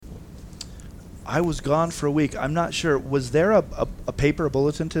I was gone for a week. I'm not sure. Was there a paper, a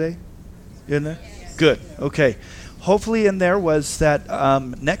bulletin today? In there? Yes. Good. Okay. Hopefully in there was that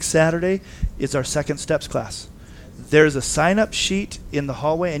next Saturday is our second steps class. There's a sign-up sheet in the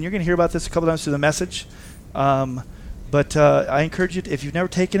hallway, and you're going to hear about this a couple times through the message. But I encourage you, if you've never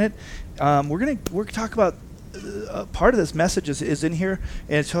taken it, we're going to talk about part of this message is in here,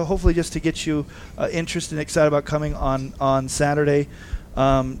 and so hopefully just to get you interested and excited about coming on Saturday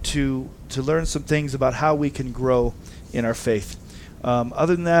to learn some things about how we can grow in our faith.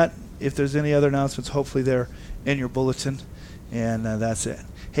 Other than that, if there's any other announcements, hopefully they're in your bulletin, and that's it.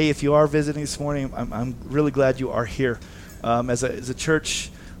 Hey, if you are visiting this morning, I'm really glad you are here. As a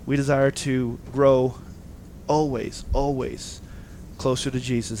church, we desire to grow always closer to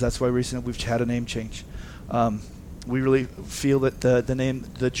Jesus. That's why recently we've had a name change. We really feel that the name,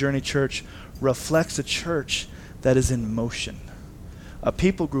 the Journey Church, reflects a church that is in motion, a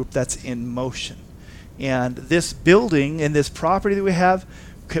people group that's in motion. And this building and this property that we have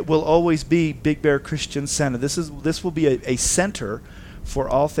will always be Big Bear Christian Center. This will be a center for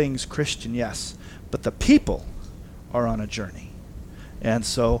all things Christian, yes. But the people are on a journey. And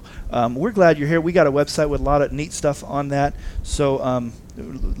so we're glad you're here. We got a website with a lot of neat stuff on that. So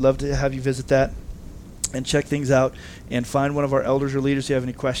love to have you visit that and check things out and find one of our elders or leaders if you have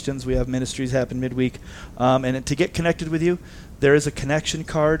any questions. We have ministries happen midweek. And to get connected with you, there is a connection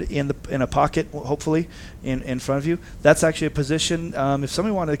card in a pocket, hopefully, in front of you. That's actually a position. If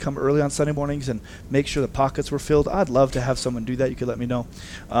somebody wanted to come early on Sunday mornings and make sure the pockets were filled, I'd love to have someone do that. You could let me know.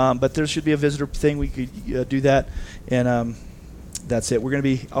 But there should be a visitor thing. We could do that. And that's it. We're going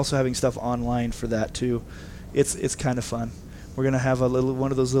to be also having stuff online for that, too. It's kind of fun. We're going to have one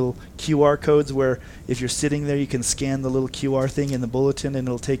of those little QR codes where if you're sitting there, you can scan the little QR thing in the bulletin, and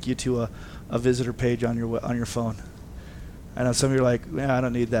it'll take you to a visitor page on your phone. I know some of you are like, I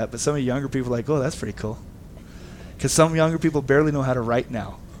don't need that. But some of you younger people are like, oh, that's pretty cool. Because some younger people barely know how to write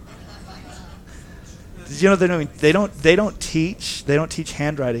now. Did you know they don't teach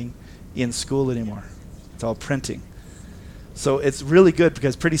handwriting in school anymore. It's all printing. So it's really good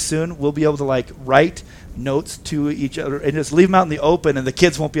because pretty soon we'll be able to write notes to each other and just leave them out in the open, and the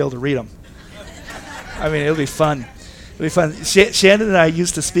kids won't be able to read them. I mean, it'll be fun. It'll be fun. Shannon and I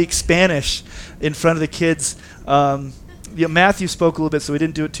used to speak Spanish in front of the kids. Matthew spoke a little bit, so we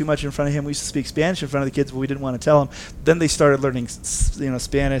didn't do it too much in front of him. We used to speak Spanish in front of the kids, but we didn't want to tell them. Then they started learning,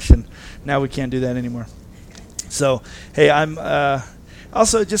 Spanish, and now we can't do that anymore. So, hey, I'm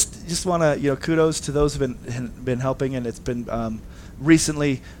also just want to kudos to those who've been helping, and it's been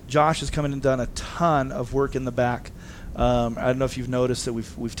recently. Josh has come in and done a ton of work in the back. I don't know if you've noticed that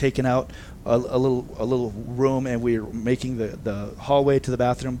we've taken out a little room, and we're making the hallway to the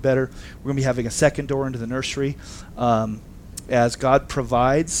bathroom better. We're going to be having a second door into the nursery. As God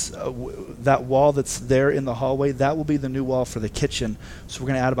provides that wall that's there in the hallway, that will be the new wall for the kitchen. So we're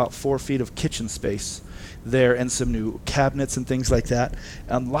going to add about 4 feet of kitchen space there and some new cabinets and things like that.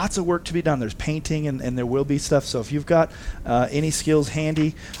 Lots of work to be done. There's painting and there will be stuff. So if you've got any skills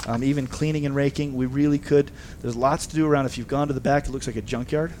handy, even cleaning and raking, we really could. There's lots to do around. If you've gone to the back, it looks like a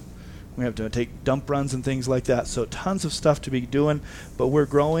junkyard. We have to take dump runs and things like that. So tons of stuff to be doing, but we're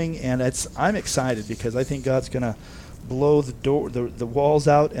growing, and I'm excited because I think God's going to blow the walls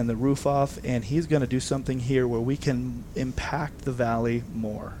out and the roof off, and he's going to do something here where we can impact the valley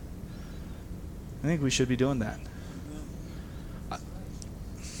more. I think we should be doing that.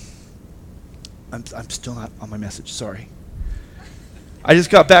 I'm still not on my message. Sorry. I just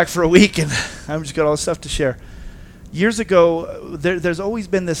got back for a week, and I've just got all this stuff to share. Years ago, there's always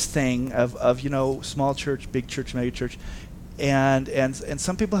been this thing of small church, big church, mega church, and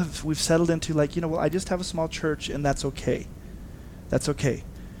some people we've settled into well, I just have a small church, and that's okay. That's okay.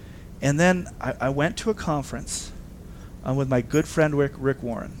 And then I went to a conference with my good friend Rick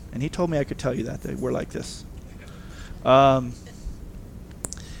Warren, and he told me I could tell you that we're like this. And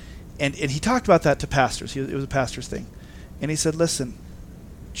he talked about that to pastors. It was a pastor's thing. And he said, listen,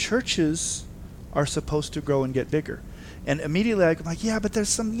 churches are supposed to grow and get bigger. And immediately I'm like, yeah, but there's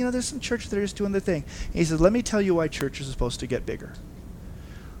some churches that are just doing their thing. And he says, let me tell you why churches are supposed to get bigger.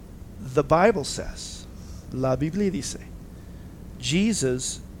 The Bible says, La Biblia dice,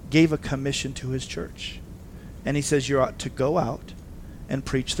 Jesus gave a commission to his church. And he says, you ought to go out and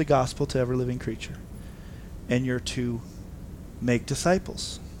preach the gospel to every living creature. And you're to make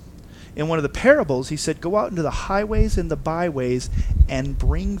disciples. In one of the parables, he said, go out into the highways and the byways and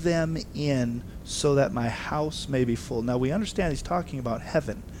bring them in so that my house may be full. Now, we understand he's talking about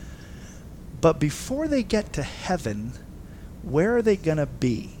heaven. But before they get to heaven, where are they going to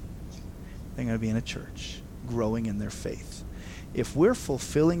be? They're going to be in a church, growing in their faith. if we're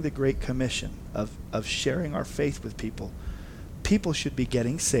fulfilling the Great Commission of sharing our faith with people, people should be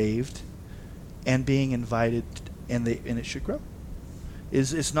getting saved and being invited, and it should grow.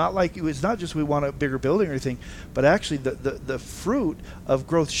 It's not just we want a bigger building or anything, but actually the fruit of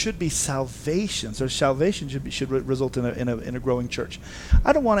growth should be salvation. So salvation should result in a growing church.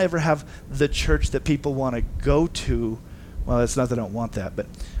 I don't want to ever have the church that people want to go to. Well, it's not that I don't want that, but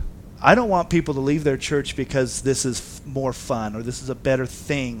I don't want people to leave their church because this is more fun or this is a better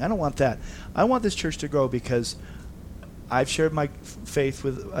thing. I don't want that. I want this church to grow because I've shared my faith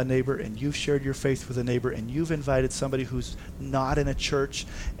with a neighbor, and you've shared your faith with a neighbor, and you've invited somebody who's not in a church,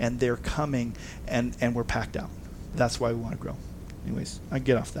 and they're coming, and we're packed out. That's why we want to grow. Anyways, I can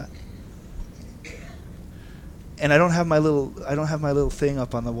get off that. And I don't have my little thing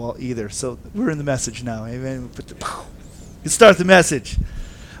up on the wall either. So we're in the message now. Amen. Let's start the message.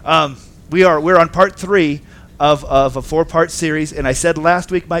 We're on part 3 of a 4-part series, and I said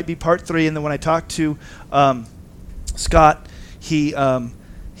last week might be part 3, and then when I talked to Scott, he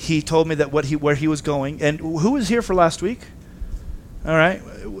told me that where he was going. And who was here for last week? All right,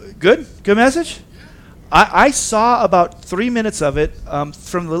 good message. I saw about 3 minutes of it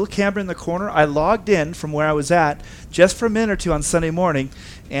from the little camera in the corner. I logged in from where I was at just for a minute or two on Sunday morning,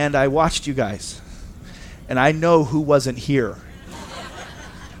 and I watched you guys. And I know who wasn't here.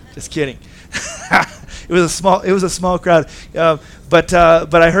 Just kidding. It was a small crowd, but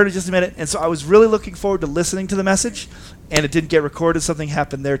I heard it just a minute, and so I was really looking forward to listening to the message, and it didn't get recorded. Something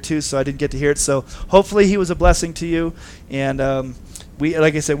happened there too, so I didn't get to hear it. So hopefully he was a blessing to you, and we,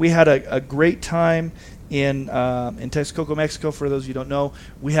 like I said, we had a great time in Texcoco, Mexico. For those of you who don't know,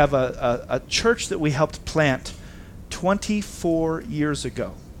 we have a church that we helped plant 24 years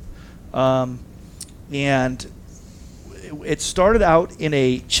ago, and it started out in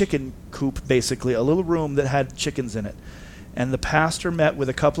a chicken coop, basically, a little room that had chickens in it. And the pastor met with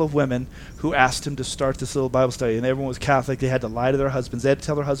a couple of women who asked him to start this little Bible study. And everyone was Catholic. They had to lie to their husbands. They had to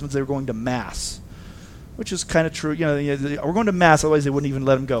tell their husbands they were going to Mass, which is kind of true. We're going to Mass, otherwise they wouldn't even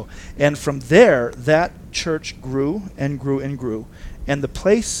let them go. And from there, that church grew and grew and grew. And the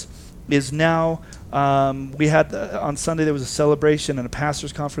place is now, we had, on Sunday there was a celebration and a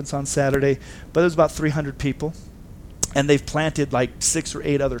pastor's conference on Saturday, but there was about 300 people. And they've planted like 6 or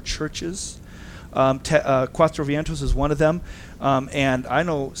 8 other churches. Cuatro Vientos is one of them. And I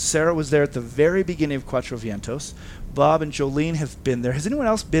know Sarah was there at the very beginning of Cuatro Vientos. Bob and Jolene have been there. Has anyone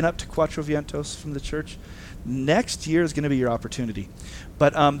else been up to Cuatro Vientos from the church? Next year is going to be your opportunity.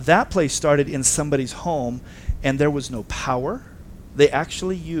 But that place started in somebody's home, and there was no power. They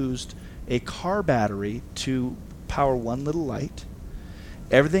actually used a car battery to power one little light.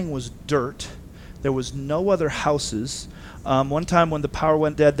 Everything was dirt. There was no other houses. One time when the power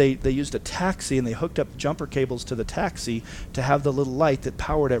went dead, they used a taxi, and they hooked up jumper cables to the taxi to have the little light that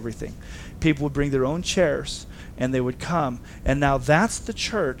powered everything. People would bring their own chairs, and they would come. And now that's the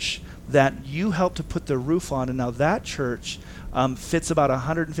church that you helped to put the roof on. And now that church fits about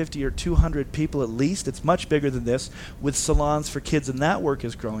 150 or 200 people at least. It's much bigger than this, with salons for kids, and that work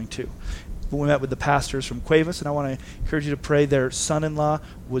is growing too. We met with the pastors from Cuevas, and I want to encourage you to pray. Their son-in-law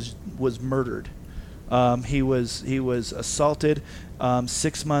was murdered. He was assaulted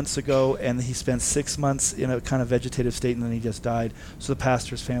 6 months ago, and he spent 6 months in a kind of vegetative state, and then he just died. So the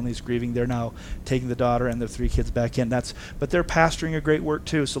pastor's family is grieving. They're now taking the daughter and their 3 kids back in. But they're pastoring a great work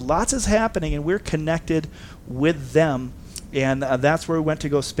too. So lots is happening, and we're connected with them. And that's where we went to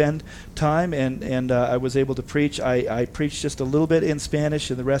go spend time, and I was able to preach. I preached just a little bit in Spanish,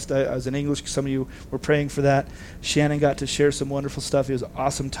 and the rest I was in English. Some of you were praying for that. Shannon got to share some wonderful stuff. It was an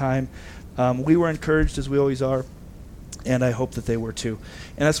awesome time. We were encouraged, as we always are, and I hope that they were too.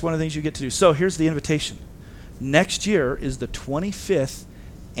 And that's one of the things you get to do. So here's the invitation. Next year is the 25th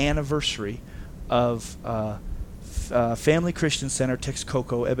anniversary of Family Christian Center,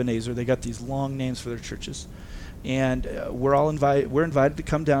 Texcoco, Ebenezer. They got these long names for their churches. And we're invited to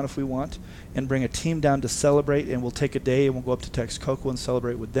come down if we want and bring a team down to celebrate, and we'll take a day and we'll go up to Texcoco and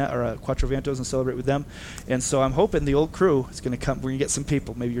celebrate with them, or Cuatro Vientos and celebrate with them. And so I'm hoping the old crew is going to come. We're going to get some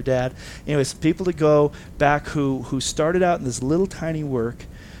people, maybe your dad. Anyway, some people to go back who started out in this little tiny work,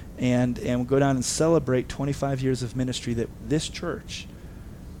 and we'll go down and celebrate 25 years of ministry that this church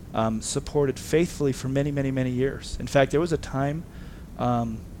supported faithfully for many, many, many years. In fact, there was a time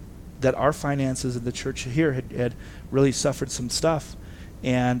that our finances in the church here had really suffered some stuff,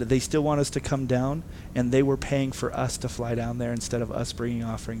 and they still want us to come down, and they were paying for us to fly down there instead of us bringing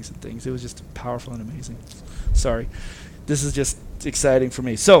offerings and things. It was just powerful and amazing. Sorry. This is just exciting for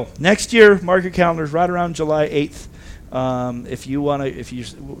me. So next year, mark your calendars, right around July 8th. If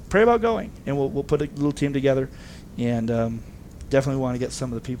you pray about going, and we'll put a little team together, and definitely want to get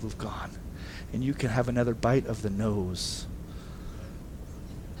some of the people who've gone. And you can have another bite of the nose.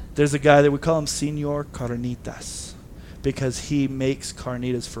 There's a guy that we call him Senor Carnitas because he makes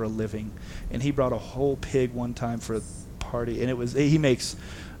carnitas for a living. And he brought a whole pig one time for a party. And he makes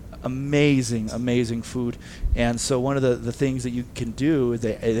amazing food. And so one of the things that you can do,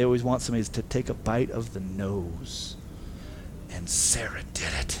 they always want somebody to take a bite of the nose. And Sarah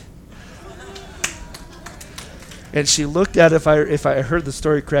did it. And she looked at it, if I heard the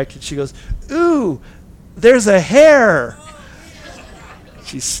story correct, and she goes, "Ooh, there's a hair."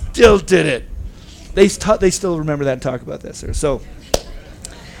 She still did it. They still remember that and talk about this. So,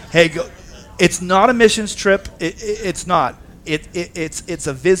 hey, it's not a missions trip. It's not. It's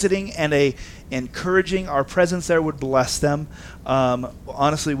a visiting and a encouraging. Our presence there would bless them.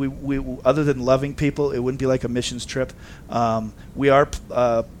 Honestly, we other than loving people, it wouldn't be like a missions trip. We are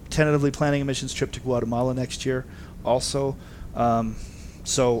tentatively planning a missions trip to Guatemala next year also.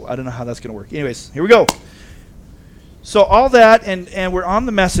 So I don't know how that's going to work. Anyways, here we go. So all that, and we're on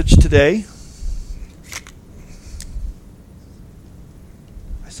the message today.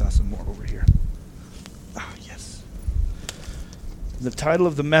 I saw some more over here. Oh, yes. The title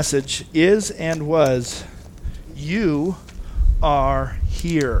of the message is and was, "You Are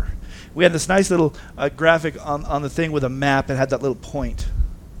Here." We had this nice little graphic on the thing with a map and had that little point.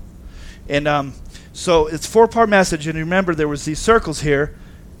 And so it's a 4-part message, and remember there was these circles here,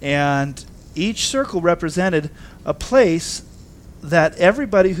 and each circle represented a place that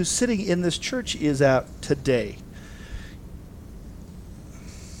everybody who's sitting in this church is at today.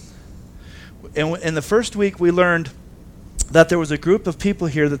 And in the first week we learned that there was a group of people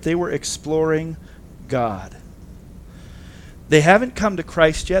here that they were exploring God. They haven't come to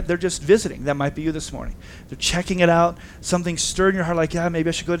Christ yet. They're just visiting. That might be you this morning. They're checking it out. Something stirred in your heart like, yeah, maybe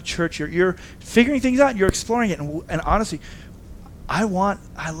I should go to church. You're figuring things out, and you're exploring it. And honestly, I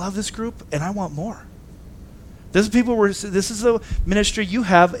love this group, and I want more. This is the ministry you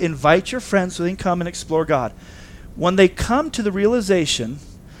have. Invite your friends so they can come and explore God. When they come to the realization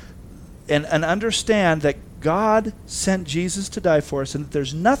and understand that God sent Jesus to die for us and that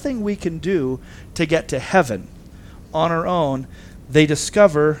there's nothing we can do to get to heaven on our own, they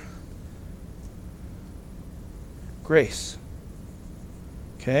discover grace.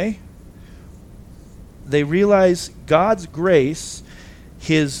 Okay? They realize God's grace,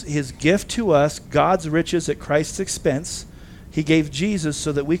 his gift to us, God's riches at Christ's expense. He gave Jesus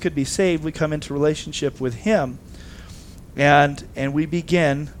so that we could be saved. We come into relationship with him, and we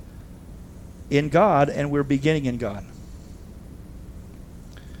begin in God, and we're beginning in God.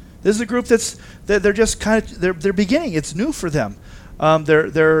 This is a group they're just kind of they're beginning. It's new for them.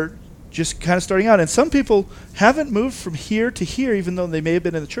 They're just kind of starting out. And some people haven't moved from here to here, even though they may have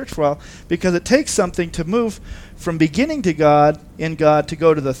been in the church for a while, because it takes something to move from beginning to God in God to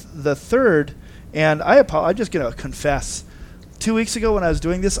go to the third. And I'm just going to confess. 2 weeks ago when I was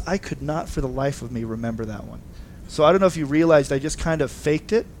doing this, I could not for the life of me remember that one. So I don't know if you realized I just kind of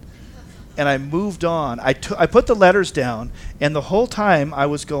faked it. And I moved on. I put the letters down, and the whole time I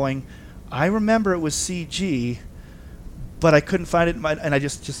was going, I remember it was CG, but I couldn't find it, and I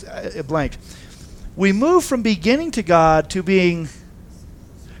just blanked. We move from beginning to God to being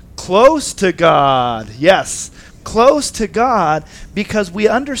close to God. Yes, close to God, because we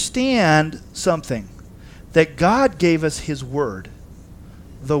understand something, that God gave us his word,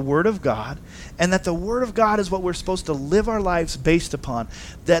 the word of God, and that the word of God is what we're supposed to live our lives based upon.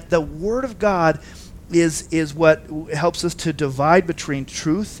 That the word of God is what helps us to divide between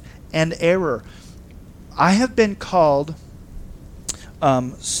truth and error. I have been called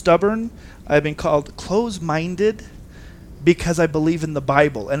stubborn. I've been called close-minded because I believe in the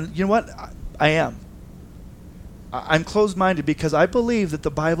Bible. And you know what? I am. I'm closed-minded because I believe that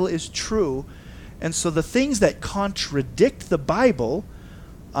the Bible is true. And so the things that contradict the Bible,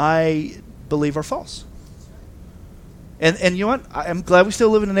 I believe are false. And you know what? I'm glad we still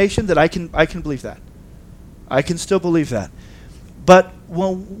live in a nation that I can believe that. I can still believe that. But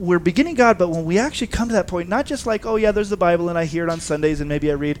when we're beginning God, but when we actually come to that point, not just like, oh yeah, there's the Bible and I hear it on Sundays and maybe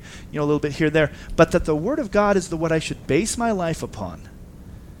I read, a little bit here and there, but that the Word of God is what I should base my life upon.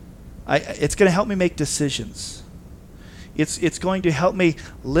 It's going to help me make decisions. It's going to help me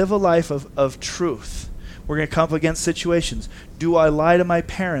live a life of truth. We're going to come up against situations. Do I lie to my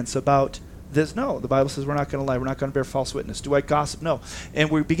parents about this? No. The Bible says we're not going to lie. We're not going to bear false witness. Do I gossip? No. And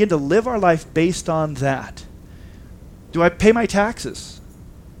we begin to live our life based on that. Do I pay my taxes?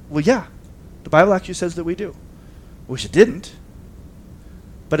 Well, yeah. The Bible actually says that we do. Wish it didn't.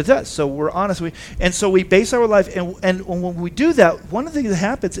 But it does. So we're honest. And so we base our life. And when we do that, one of the things that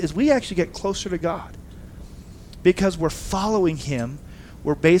happens is we actually get closer to God. because we're following him.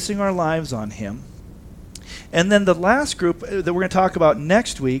 We're basing our lives on him. And then the last group that we're going to talk about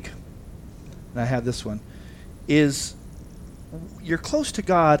next week, and I have this one, is you're close to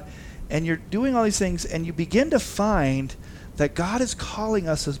God and you're doing all these things and you begin to find that God is calling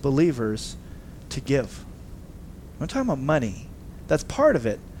us as believers to give. I'm talking about money. That's part of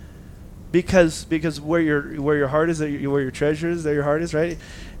it. Because where your heart is, where your treasure is, there your heart is, right?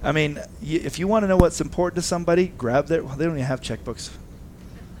 I mean, if you want to know what's important to somebody, grab their. Well, they don't even have checkbooks.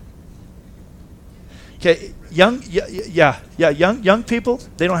 Okay, young people,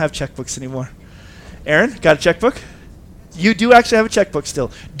 they don't have checkbooks anymore. Aaron, got a checkbook? You do actually have a checkbook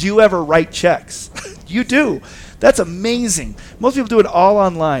still. Do you ever write checks? You do. That's amazing. Most people do it all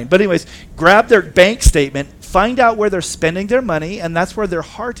online. But anyways, grab their bank statement, find out where they're spending their money, and that's where their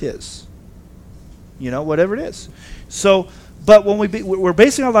heart is. You know, whatever it is. So, but when we're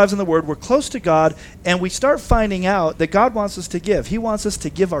basing our lives on the Word, we're close to God, and we start finding out that God wants us to give. He wants us to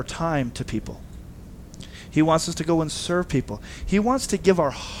give our time to people. He wants us to go and serve people. He wants to give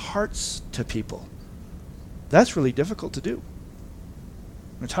our hearts to people. That's really difficult to do.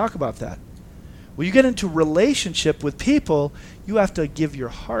 I'm going to talk about that. When you get into relationship with people, you have to give your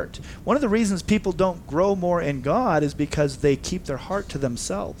heart. One of the reasons people don't grow more in God is because they keep their heart to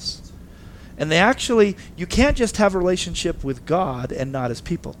themselves. And you can't just have a relationship with God and not as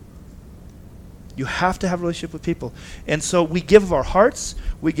people. You have to have a relationship with people. And so we give of our hearts,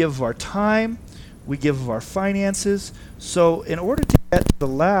 we give of our time, we give of our finances. So in order to get to the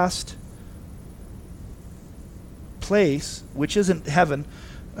last place, which isn't heaven,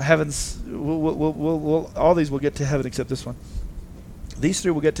 we'll all these will get to heaven except this one. These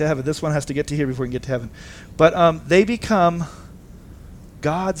three will get to heaven. This one has to get to here before we can get to heaven. But they become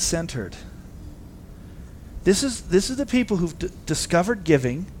God-centered. This is the people who've discovered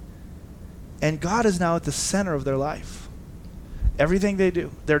giving, and God is now at the center of their life. Everything they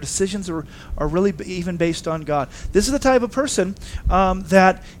do, their decisions are really even based on God. This is the type of person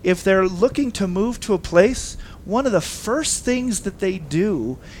that if they're looking to move to a place, one of the first things that they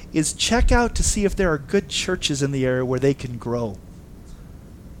do is check out to see if there are good churches in the area where they can grow.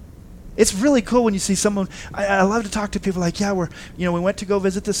 It's really cool when you see someone. I love to talk to people like, yeah, we went to go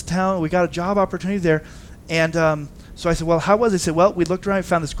visit this town. We got a job opportunity there. And so I said, well, how was it? They said, well, we looked around and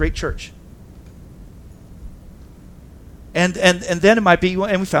found this great church. And then it might be,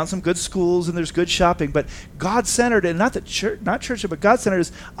 and we found some good schools and there's good shopping, but God-centered, and not church, but God-centered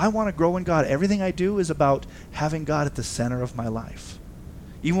is, I want to grow in God. Everything I do is about having God at the center of my life.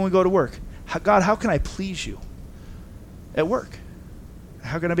 Even when we go to work, God, how can I please you at work?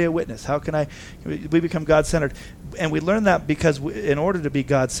 How can I be a witness? We become God-centered. And we learn that because in order to be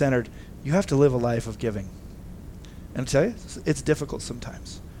God-centered, you have to live a life of giving. And I tell you, it's difficult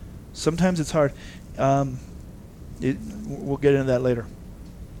sometimes. Sometimes it's hard. We'll get into that later.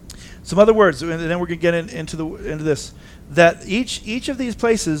 Some other words, and then we're going to get into this. That each of these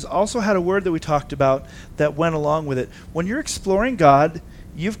places also had a word that we talked about that went along with it. When you're exploring God,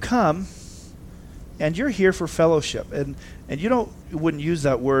 you've come, and you're here for fellowship. And you wouldn't use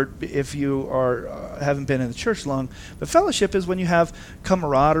that word if you haven't been in the church long. But fellowship is when you have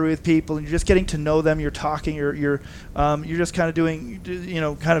camaraderie with people and you're just getting to know them. You're talking. You're just kind of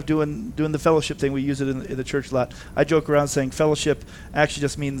doing the fellowship thing. We use it in the church a lot. I joke around saying fellowship actually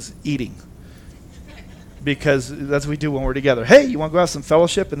just means eating, because that's what we do when we're together. Hey, you want to go have some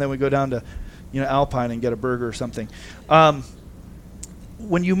fellowship? And then we go down to Alpine and get a burger or something.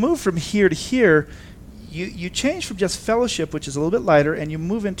 When you move from here to here, you change from just fellowship, which is a little bit lighter, and you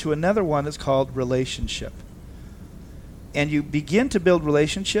move into another one that's called relationship. And you begin to build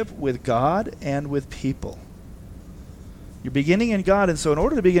relationship with God and with people. You're beginning in God, and so in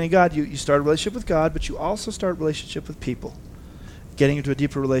order to begin in God, you start a relationship with God, but you also start a relationship with people, getting into a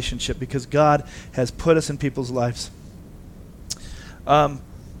deeper relationship because God has put us in people's lives.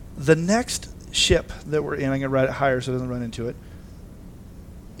 The next ship that we're in, I'm going to write it higher so it doesn't run into it,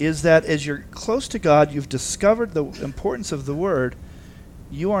 is that as you're close to God, you've discovered the importance of the Word,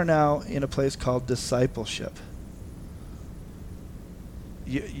 you are now in a place called discipleship.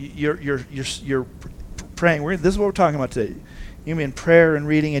 You're praying. This is what we're talking about today. You mean prayer and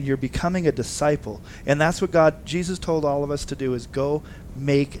reading, and you're becoming a disciple. And that's what Jesus told all of us to do, is go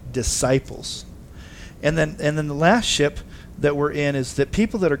make disciples. And then the last ship that we're in is that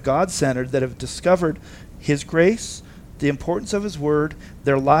people that are God-centered, that have discovered His grace, the importance of His Word,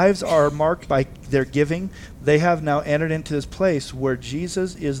 their lives are marked by their giving. They have now entered into this place where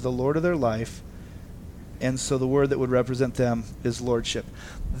Jesus is the Lord of their life, And so the word that would represent them is lordship.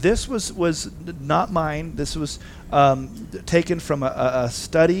 This was not mine. This was taken from a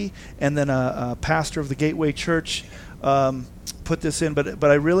study, and then a pastor of the Gateway Church put this in. But it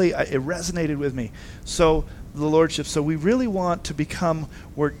resonated with me. So the lordship. So we really want to become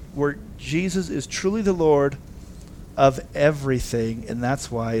where Jesus is truly the Lord of everything, and that's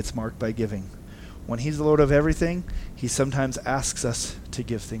why it's marked by giving. When he's the Lord of everything, he sometimes asks us to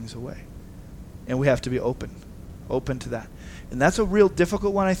give things away. And we have to be open to that. And that's a real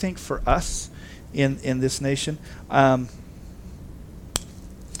difficult one, I think, for us in this nation. God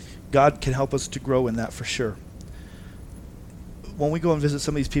can help us to grow in that for sure. When we go and visit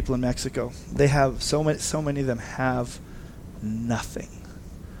some of these people in Mexico, they have so many of them have nothing,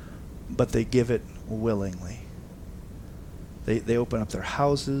 but they give it willingly. They open up their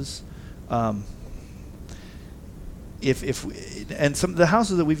houses. And some of the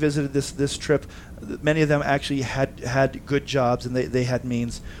houses that we visited this trip, many of them actually had good jobs, and they had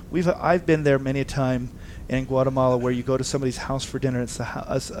means. I've been there many a time in Guatemala where you go to somebody's house for dinner. It's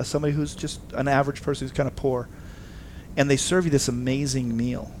somebody who's just an average person who's kind of poor, and they serve you this amazing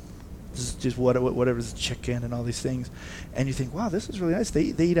meal. This is just whatever's chicken and all these things, and you think, wow, this is really nice. They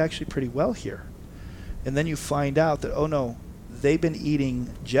eat actually pretty well here, and then you find out that, oh no, they've been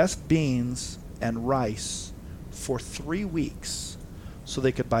eating just beans and rice for 3 weeks so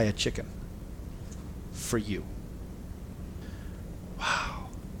they could buy a chicken for you. Wow.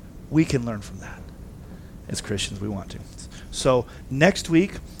 We can learn from that. As Christians, we want to. So next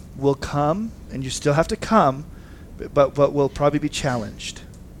week we'll come, and you still have to come, but we'll probably be challenged.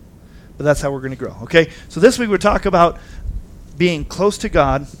 But that's how we're going to grow. Okay? So this week we're talking about being close to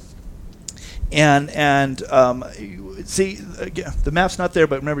God. And see, again, the map's not there,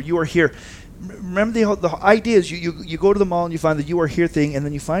 but remember, you are here. Remember the idea is you go to the mall and you find the you are here thing, and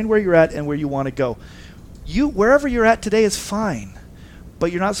then you find where you're at and where you want to go. Wherever you're at today is fine,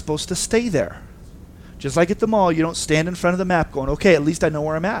 but you're not supposed to stay there. Just like at the mall, you don't stand in front of the map going, okay, at least I know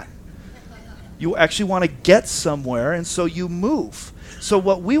where I'm at. You actually want to get somewhere, and so you move. So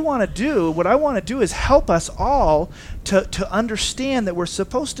what I want to do is help us all to understand that we're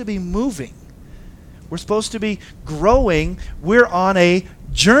supposed to be moving. We're supposed to be growing. We're on a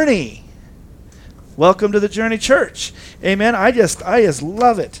journey. Welcome to the Journey Church. Amen. I just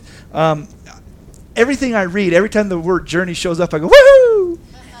love it. Everything I read, every time the word journey shows up, I go, woohoo!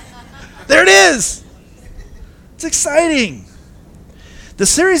 There it is. It's exciting. The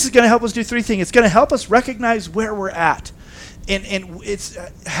series is going to help us do 3 things. It's going to help us recognize where we're at. And it's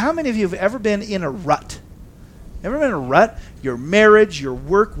how many of you have ever been in a rut? Ever been in a rut? Your marriage, your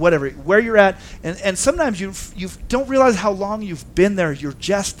work, whatever, where you're at. And sometimes you don't realize how long you've been there. You're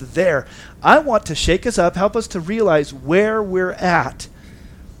just there. I want to shake us up, help us to realize where we're at,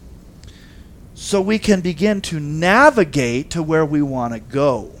 so we can begin to navigate to where we want to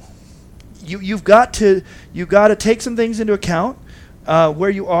go. You've got to take some things into account. Where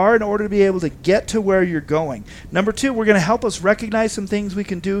you are in order to be able to get to where you're going. Number 2, we're going to help us recognize some things we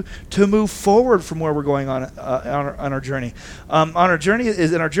can do to move forward from where we're going on our journey. On our journey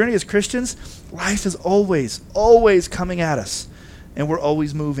as Christians, life is always coming at us, and we're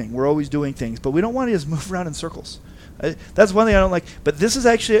always moving. We're always doing things, but we don't want to just move around in circles. That's one thing I don't like. But this is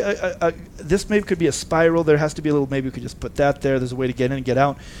actually this maybe could be a spiral. There has to be a little. Maybe we could just put that there. There's a way to get in and get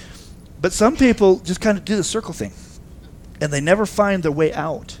out. But some people just kind of do the circle thing, and they never find their way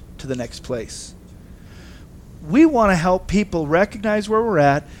out to the next place. We want to help people recognize where we're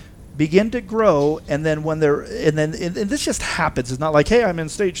at, begin to grow, and then and this just happens. It's not like, hey, I'm in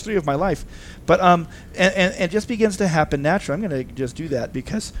stage 3 of my life, but and it just begins to happen naturally. I'm going to just do that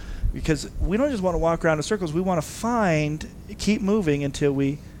because we don't just want to walk around in circles. We want to keep moving until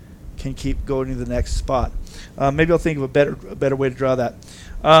we can keep going to the next spot. Maybe I'll think of a better way to draw that.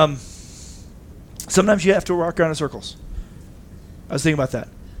 Sometimes you have to walk around in circles. I was thinking about that.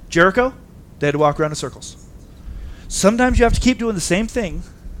 Jericho, they had to walk around in circles. Sometimes you have to keep doing the same thing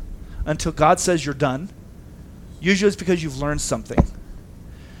until God says you're done. Usually it's because you've learned something.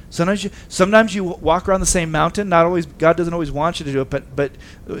 Sometimes you walk around the same mountain. Not always. God doesn't always want you to do it, but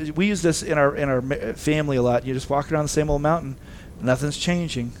we use this in our family a lot. You just walk around the same old mountain. Nothing's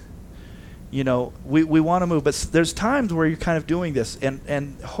changing. We want to move, but there's times where you're kind of doing this,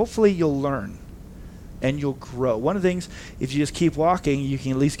 and hopefully you'll learn. And you'll grow. One of the things, if you just keep walking, you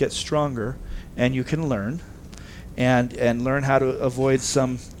can at least get stronger, and you can learn, and learn how to avoid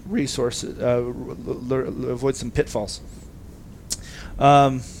some resources, avoid some pitfalls.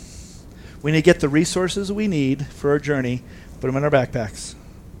 We need to get the resources we need for our journey, put them in our backpacks.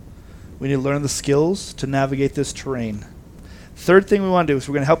 We need to learn the skills to navigate this terrain. Third thing we want to do is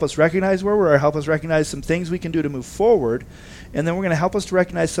we're going to help us recognize where we are, help us recognize some things we can do to move forward, and then we're going to help us to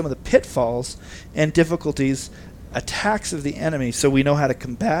recognize some of the pitfalls and difficulties, attacks of the enemy, so we know how to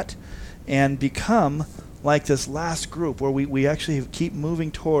combat and become like this last group where we actually keep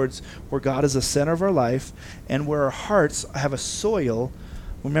moving towards where God is the center of our life and where our hearts have a soil.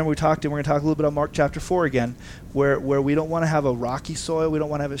 Remember we're going to talk a little bit about Mark chapter 4 again, where we don't want to have a rocky soil, we don't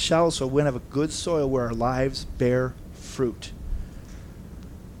want to have a shallow soil, we want to have a good soil where our lives bear fruit.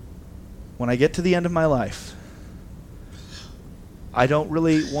 When I get to the end of my life, I don't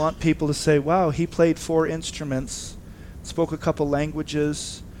really want people to say, wow, he played 4 instruments, spoke a couple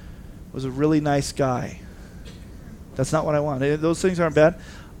languages, was a really nice guy. That's not what I want. Those things aren't bad.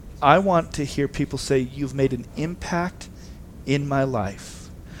 I want to hear people say, you've made an impact in my life.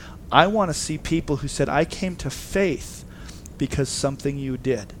 I want to see people who said, I came to faith because something you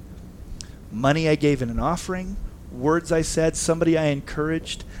did. Money I gave in an offering, words I said, somebody I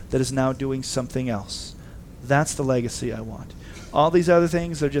encouraged that is now doing something else. That's the legacy I want. All these other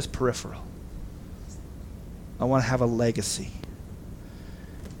things are just peripheral. I want to have a legacy.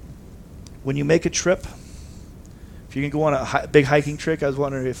 When you make a trip, if you can go on a big hiking trip, I was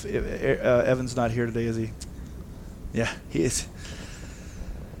wondering if Evan's not here today, is he? Yeah, he is.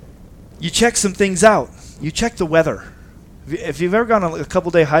 You check some things out. You check the weather. If you've ever gone on a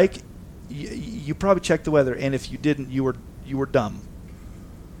couple-day hike, you probably checked the weather, and if you didn't, you were dumb.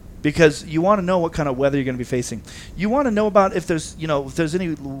 Because you want to know what kind of weather you're going to be facing. You want to know about if there's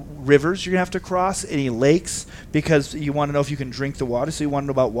any rivers you're going to have to cross, any lakes, because you want to know if you can drink the water, so you want to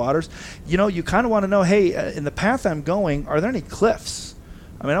know about waters. You kind of want to know, hey, in the path I'm going, are there any cliffs?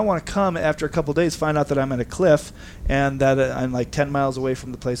 I mean, I want to come after a couple of days, find out that I'm at a cliff and that I'm like 10 miles away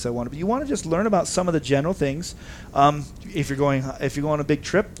from the place I want to be. You want to just learn about some of the general things. If you're going on a big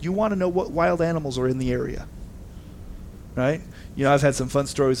trip, you want to know what wild animals are in the area, right? I've had some fun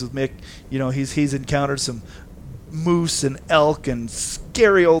stories with Mick. He's encountered some moose and elk and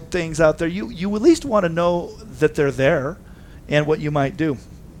scary old things out there. You at least want to know that they're there and what you might do.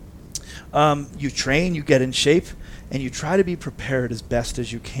 You train, you get in shape, and you try to be prepared as best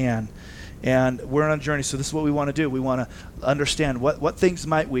as you can. And we're on a journey, so this is what we want to do. We want to understand what things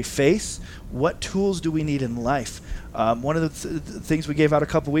might we face, what tools do we need in life. One of the things we gave out a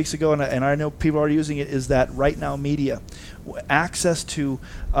couple weeks ago, and I know people are using it, is that Right Now Media. Access to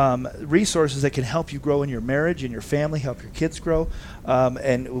resources that can help you grow in your marriage, in your family, help your kids grow.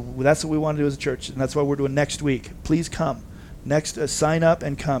 And that's what we want to do as a church, and that's what we're doing next week. Please come. Sign up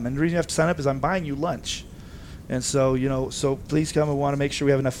and come. And the reason you have to sign up is I'm buying you lunch. And so, so please come. We want to make sure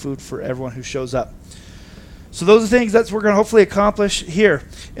we have enough food for everyone who shows up. So those are things that we're going to hopefully accomplish here.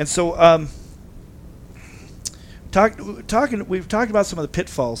 And so we've talked about some of the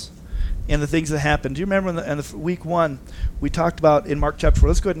pitfalls and the things that happened. Do you remember in the week 1, we talked about in Mark chapter 4.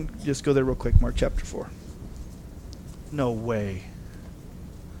 Let's go ahead and just go there real quick. Mark chapter 4. No way.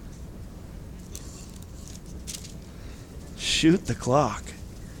 Shoot the clock.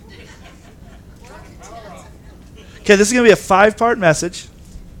 Okay, this is going to be a 5-part message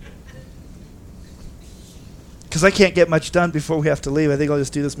because I can't get much done before we have to leave. I think I'll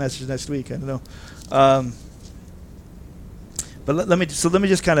just do this message next week. I don't know. But let me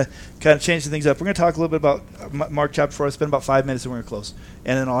just kind of change the things up. We're going to talk a little bit about Mark chapter 4. I'll spend about 5 minutes and we're going to close.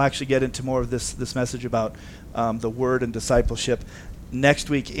 And then I'll actually get into more of this message about the word and discipleship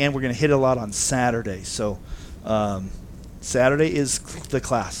next week. And we're going to hit a lot on Saturday. So Saturday is the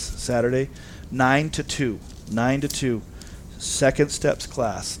class. Saturday, 9 to 2. 9 to 2, second steps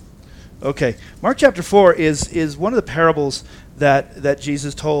class. Okay, Mark chapter 4 is one of the parables that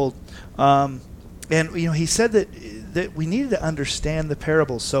Jesus told, and he said that we needed to understand the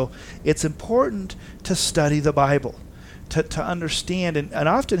parables. So it's important to study the Bible, to understand, and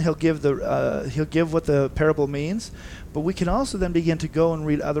often he'll give what the parable means, but we can also then begin to go and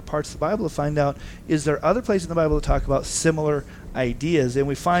read other parts of the Bible to find out, is there other places in the Bible that talk about similar ideas? And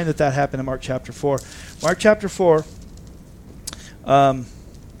we find that happened in Mark chapter 4. Mark chapter 4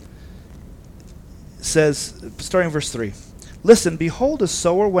 says, starting in verse 3, "Listen, behold, a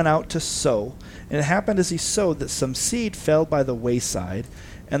sower went out to sow, and it happened as he sowed that some seed fell by the wayside,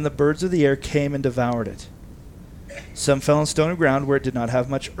 and the birds of the air came and devoured it. Some fell on stony ground where it did not have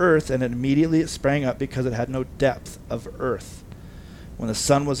much earth, and immediately it sprang up because it had no depth of earth. When the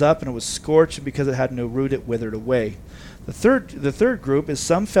sun was up and it was scorched, and because it had no root, it withered away. The third group is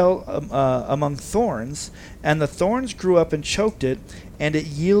some fell among thorns, and the thorns grew up and choked it, and it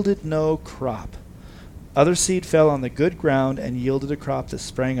yielded no crop. Other seed fell on the good ground and yielded a crop that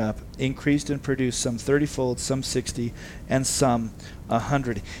sprang up, increased and produced some 30-fold, some 60, and some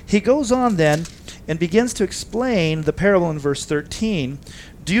 100. He goes on then and begins to explain the parable in verse 13.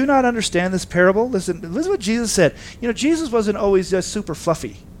 Do you not understand this parable? Listen what Jesus said. You know, Jesus wasn't always just super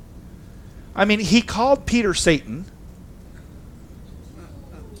fluffy. I mean, he called Peter Satan.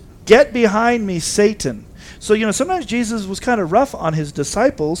 Get behind me, Satan. So, you know, sometimes Jesus was kind of rough on his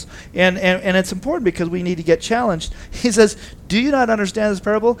disciples, and it's important because we need to get challenged. He says, do you not understand this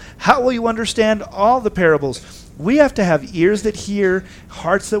parable? How will you understand all the parables? We have to have ears that hear,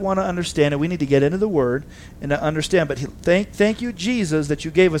 hearts that want to understand, and we need to get into the Word and to understand. But thank you, Jesus, that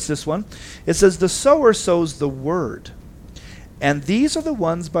you gave us this one. It says, the sower sows the Word, and these are the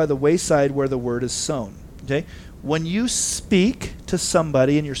ones by the wayside where the Word is sown. Okay? When you speak to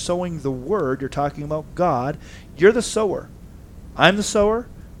somebody and you're sowing the Word, you're talking about God, you're the sower. I'm the sower.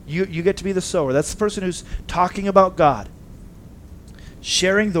 You get to be the sower. That's the person who's talking about God.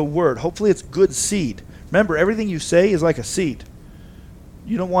 Sharing the Word. Hopefully it's good seed. Remember, everything you say is like a seed.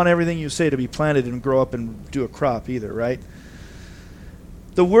 You don't want everything you say to be planted and grow up and do a crop either, right?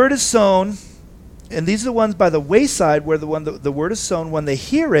 The Word is sown. And these are the ones by the wayside where the word is sown. When they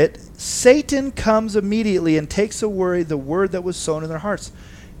hear it, Satan comes immediately and takes away the word that was sown in their hearts.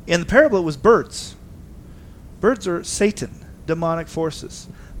 In the parable, it was birds. Birds are Satan, demonic forces.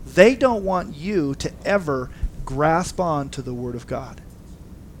 They don't want you to ever grasp on to the Word of God.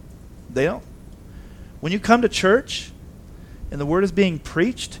 They don't. When you come to church and the Word is being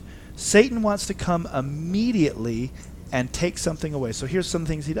preached, Satan wants to come immediately and take something away. So here's some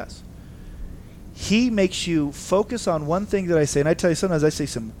things he does. He makes you focus on one thing that I say. And I tell you, sometimes I say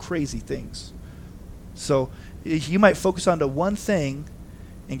some crazy things. So you might focus on to one thing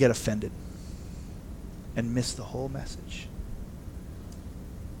and get offended and miss the whole message.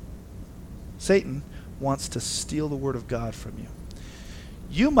 Satan wants to steal the Word of God from you.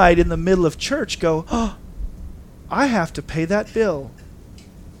 You might, in the middle of church, go, oh, I have to pay that bill.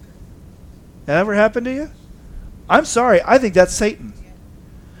 That ever happened to you? I'm sorry, I think that's Satan.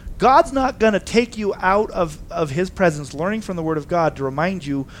 God's not going to take you out of his presence, learning from the Word of God, to remind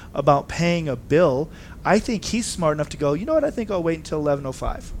you about paying a bill. I think he's smart enough to go, you know what, I think I'll wait until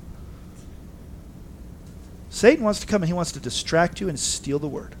 11:05. Satan wants to come and he wants to distract you and steal the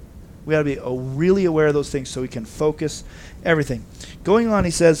Word. We got to be really aware of those things so we can focus everything. Going on,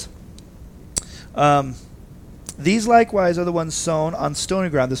 he says, these likewise are the ones sown on stony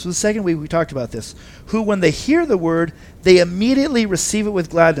ground. This was the second week we talked about this. Who, when they hear the word, they immediately receive it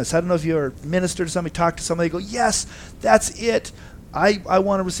with gladness. I don't know if you're a minister to somebody, talk to somebody, go, yes, that's it. I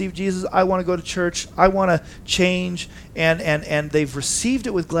want to receive Jesus. I want to go to church. I want to change. And they've received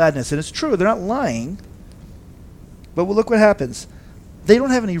it with gladness. And it's true. They're not lying. But look what happens. They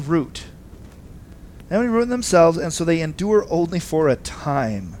don't have any root. They don't have any root in themselves, and so they endure only for a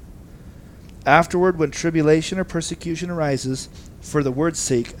time. Afterward, when tribulation or persecution arises for the word's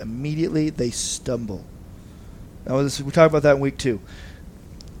sake, immediately they stumble. Now, we talked about that in week 2.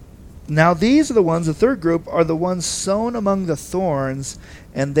 Now these are the ones, the third group, are the ones sown among the thorns,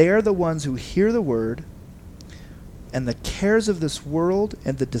 and they are the ones who hear the word, and the cares of this world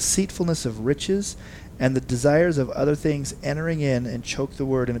and the deceitfulness of riches and the desires of other things entering in and choke the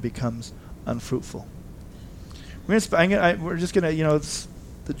word, and it becomes unfruitful. We're just going to, it's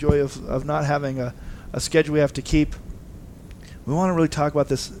the joy of not having a schedule we have to keep. We want to really talk about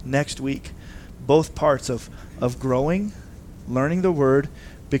this next week. Both parts of growing, learning the word,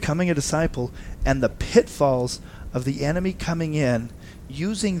 becoming a disciple, and the pitfalls of the enemy coming in,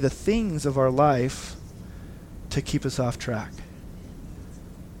 using the things of our life to keep us off track.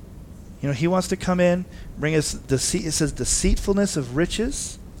 He wants to come in, bring us deceit. It says deceitfulness of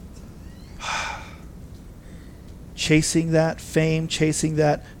riches. Chasing that fame, chasing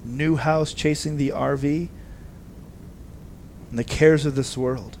that new house, chasing the RV, and the cares of this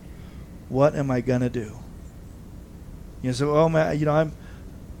world. What am I gonna do? So, oh man,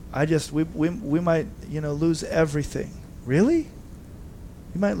 we might, lose everything. Really?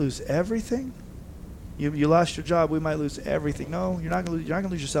 You might lose everything? You lost your job, we might lose everything. No, you're not gonna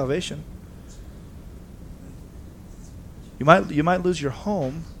lose your salvation. You might lose your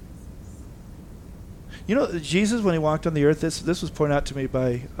home. Jesus, when he walked on the earth, this was pointed out to me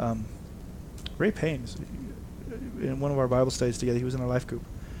by Ray Paynes in one of our Bible studies together. He was in our life group.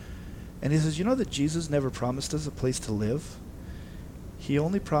 And he says, that Jesus never promised us a place to live? He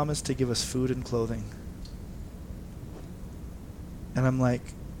only promised to give us food and clothing. And I'm like,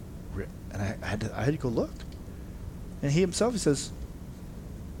 and I had to go look. And he himself, he says,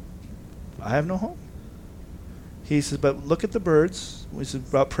 I have no home. He says, but look at the birds. We said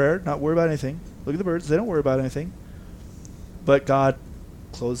about prayer, not worry about anything. Look at the birds. They don't worry about anything. But God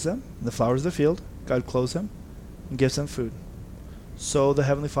clothes them, and the flowers of the field. God clothes them and gives them food. So the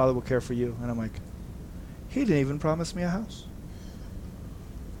Heavenly Father will care for you. And I'm like, He didn't even promise me a house.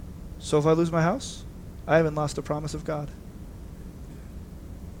 So if I lose my house, I haven't lost the promise of God.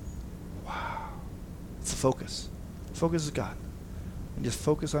 Wow. It's the focus. Focus is God. And just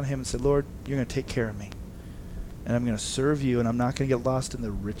focus on Him and say, Lord, you're going to take care of me. And I'm going to serve you, and I'm not going to get lost in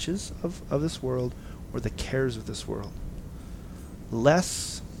the riches of this world or the cares of this world.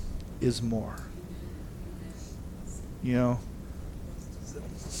 Less is more. You know,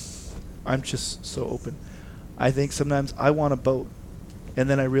 I'm just so open. I think sometimes I want a boat, and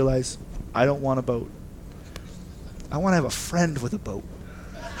then I realize I don't want a boat. I want to have a friend with a boat.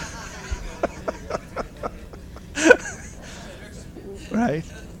 Right?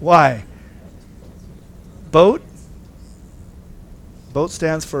 Why? Boat? Boat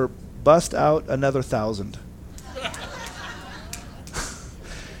stands for bust out another 1,000.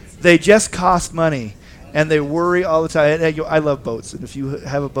 They just cost money, and they worry all the time. And I love boats, and if you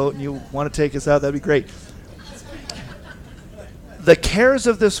have a boat and you want to take us out, that'd be great. The cares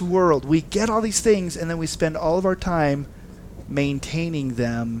of this world, we get all these things, and then we spend all of our time maintaining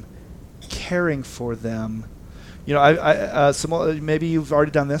them, caring for them. You know, maybe you've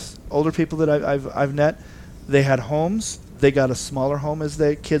already done this. Older people that I've met, they had homes. They got a smaller home as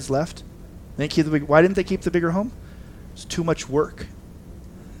the kids left. Why didn't they keep the bigger home? It's too much work,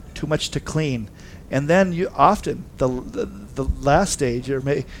 too much to clean. And then you often the last stage, or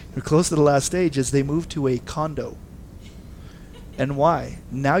maybe you're close to the last stage, is they move to a condo. And why?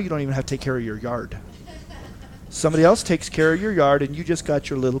 Now you don't even have to take care of your yard. Somebody else takes care of your yard, and you just got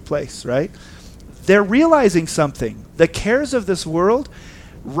your little place, right? They're realizing something. The cares of this world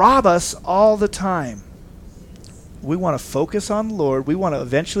rob us all the time. We want to focus on the Lord. We want to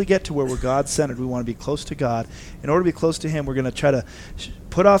eventually get to where we're God-centered. We want to be close to God. In order to be close to Him, we're going to try to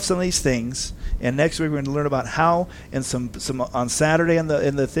put off some of these things. And next week we're going to learn about how. And some on Saturday in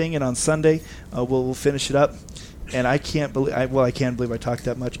the thing, and on Sunday we'll finish it up. And I can't believe I can't believe I talked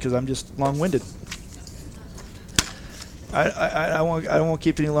that much because I'm just long-winded. I won't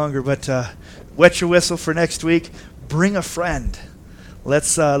keep it any longer. But wet your whistle for next week. Bring a friend.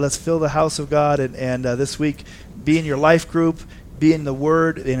 Let's fill the house of God, and this week be in your life group, be in the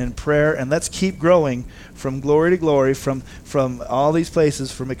Word and in prayer, and let's keep growing from glory to glory, from all these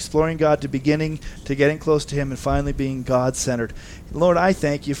places, from exploring God to beginning to getting close to Him and finally being God-centered. Lord, I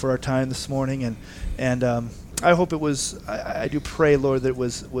thank You for our time this morning, and I hope it was. I do pray, Lord, that it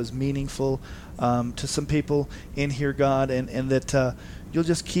was meaningful to some people in here, God, and that You'll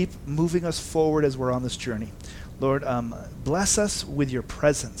just keep moving us forward as we're on this journey. Lord, bless us with Your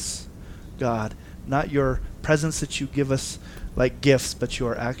presence, God, not Your presence that You give us like gifts, but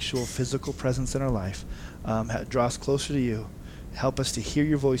Your actual physical presence in our life. Draw us closer to You. Help us to hear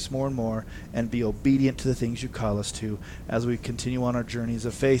Your voice more and more and be obedient to the things You call us to as we continue on our journeys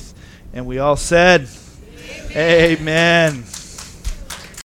of faith. And we all said, Amen. Amen.